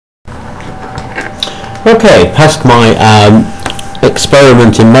Okay, past my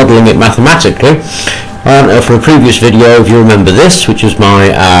experiment in modelling it mathematically, for a previous video, if you remember this, which is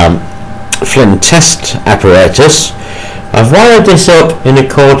my Flynn test apparatus, I've wired this up in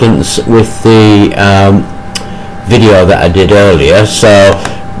accordance with the video that I did earlier. So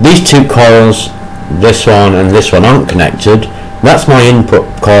these two coils, this one and this one, aren't connected. That's my input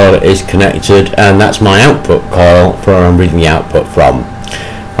coil is connected, and that's my output coil where I'm reading the output from.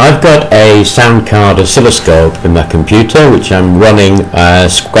 I've got a sound card oscilloscope in my computer which I'm running a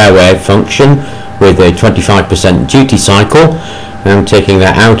square wave function with a 25% duty cycle. I'm taking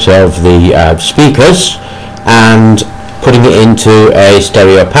that out of the speakers and putting it into a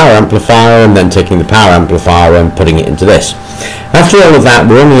stereo power amplifier, and then taking the power amplifier and putting it into this. After all of that,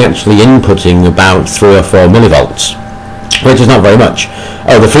 we're only actually inputting about 3 or 4 millivolts, which is not very much.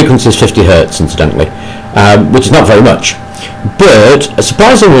 Oh, the frequency is 50 Hertz, incidentally, which is not very much. But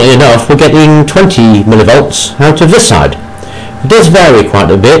surprisingly enough, we're getting 20 millivolts out of this side. It does vary quite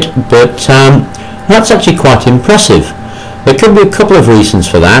a bit, but that's actually quite impressive. There could be a couple of reasons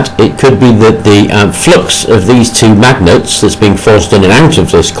for that. It could be that the flux of these two magnets that's being forced in and out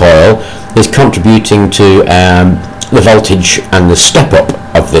of this coil is contributing to the voltage and the step up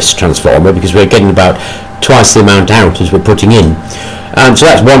of this transformer, because we're getting about twice the amount out as we're putting in. So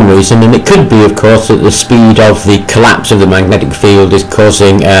that's one reason, and it could be, of course, that the speed of the collapse of the magnetic field is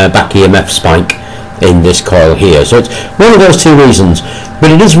causing a back EMF spike in this coil here. So it's one of those two reasons.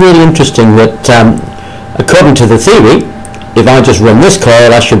 But it is really interesting that, according to the theory, if I just run this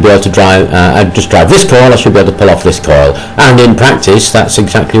coil, I should be able to drive, just drive this coil, I should be able to pull off this coil. And in practice, that's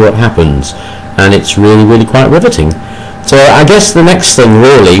exactly what happens. And it's really, really quite riveting. So I guess the next thing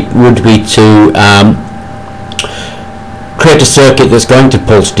really would be to create a circuit that's going to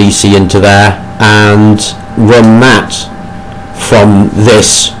pulse DC into there and run that from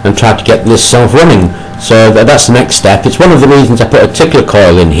this and try to get this self-running. So that's the next step. It's one of the reasons I put a tickler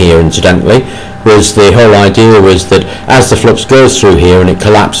coil in here, incidentally. Was the whole idea was that as the flux goes through here and it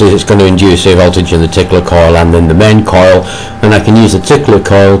collapses, it's going to induce a voltage in the tickler coil and in the main coil, and I can use the tickler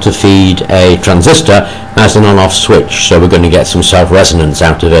coil to feed a transistor as an on-off switch. So we're going to get some self-resonance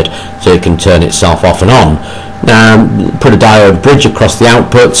out of it, so it can turn itself off and on. Put a diode bridge across the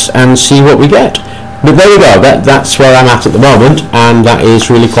outputs and see what we get. But there we go, that's where I'm at the moment, and that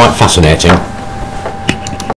is really quite fascinating.